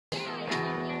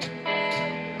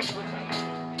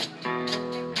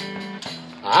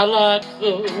I like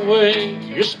the way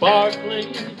your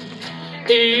sparkling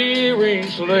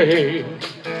earrings lay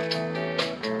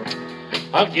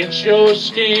against your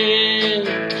skin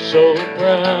so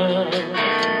brown.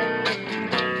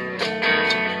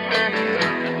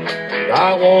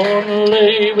 I wanna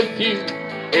lay with you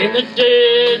in the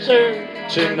desert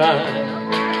tonight,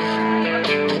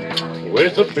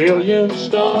 with a billion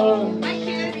stars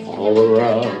all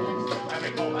around.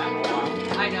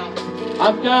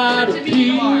 I've got a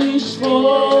peaceful,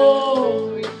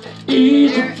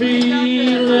 easy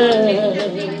feeling.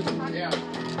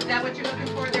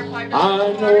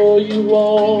 I know you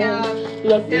won't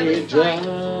let me down,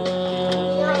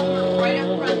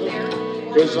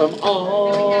 'cause I'm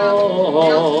already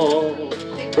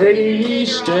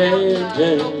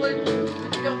standing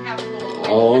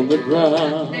on the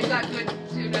ground. They've got good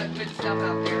stuff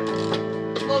out there.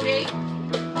 Float 8,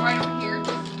 right over here.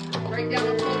 Right down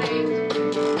the float 8.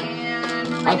 And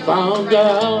I found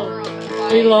out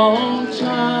a long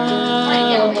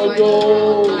time ago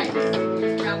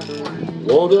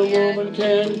what a woman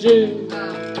can do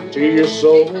to your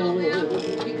soul. You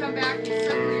come back, you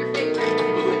circle your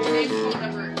favorite name, phone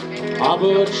number. Ah,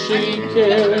 but she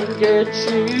can get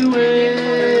you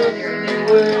anyway.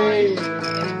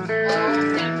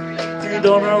 You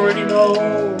don't already know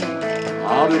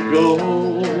how to go.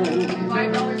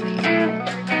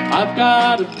 I've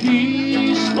got a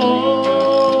peaceful,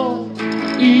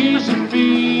 easy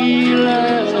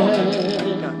feeling.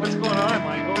 What's going on,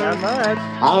 Michael? Not much.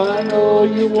 I know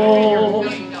you won't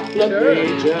let me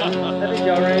down,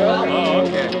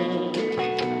 okay.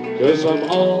 'cause I'm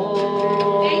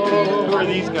Who are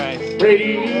these guys?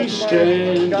 already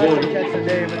standing Catch the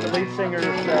day, but the lead singer is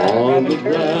on Robin the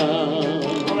Turley. ground.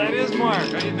 Well, that is Mark.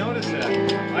 I didn't notice that.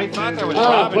 I thought that was Ah,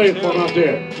 Robin play it for him out too,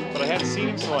 there. but I hadn't seen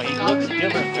him so long. He looks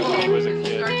different than when he was a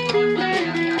kid.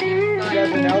 He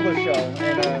does an Elvis show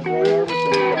and a Roy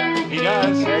Orbison show. He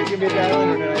does. Yeah, he's gonna be at the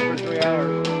Islander tonight for 3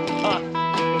 hours. Huh.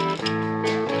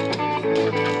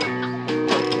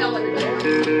 Tell everybody.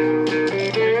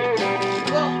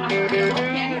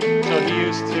 So he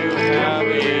used to have a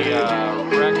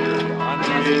record on the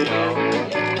radio.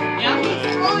 Yeah, he's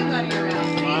throwing money around.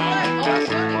 That's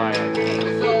quiet.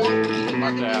 I'll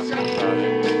have to ask him about it.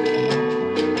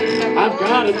 I've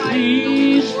got a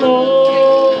peaceful,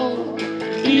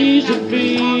 easy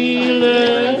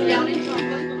feeling.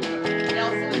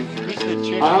 Who's the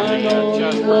chick I know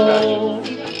just you professional? won't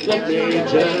let me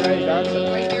down,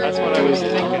 That's what I was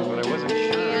thinking, but I wasn't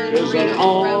sure. 'cause I'm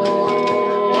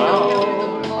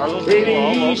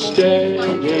already standing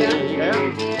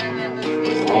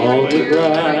on the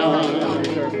ground.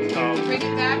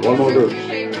 One more verse.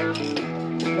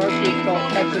 Mostly it's called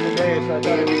Catch of the Day, so I thought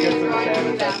it'd be good for the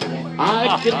Salmon Tales. I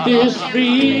get this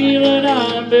feeling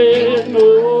I'm in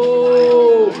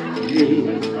know you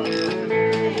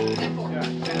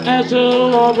as a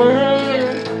lover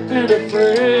and a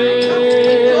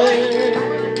friend.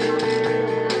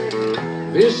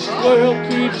 This world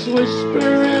keeps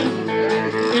whispering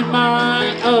in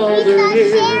my other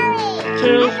ear,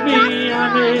 tells me I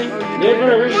may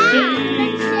never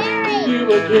see you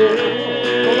again.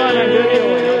 Hold on, I'm doing it.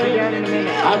 I'll be down in a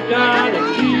minute. I've got a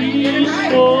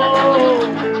peaceful,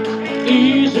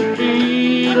 easy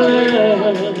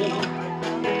feeling.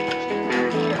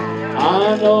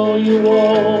 I know you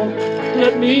won't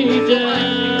let me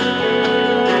down,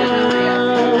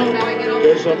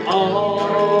 'cause I'm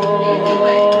already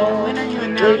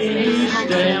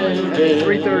standing.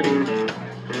 3:30.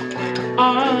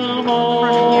 I'm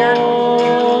already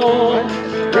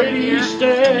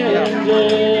standing.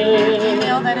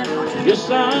 Yes,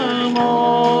 I'm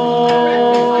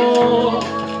already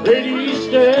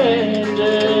standing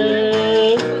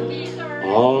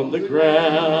on the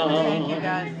ground.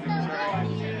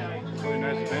 Really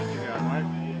nice event you got, Mike.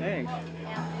 Thanks.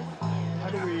 How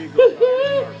do we go?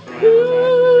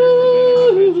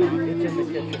 It's in the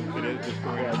kitchen. It is just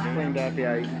going Yeah, it's cleaned up.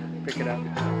 Yeah, you can pick it up.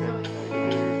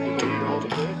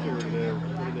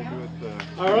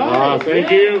 All right. Thank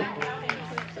you.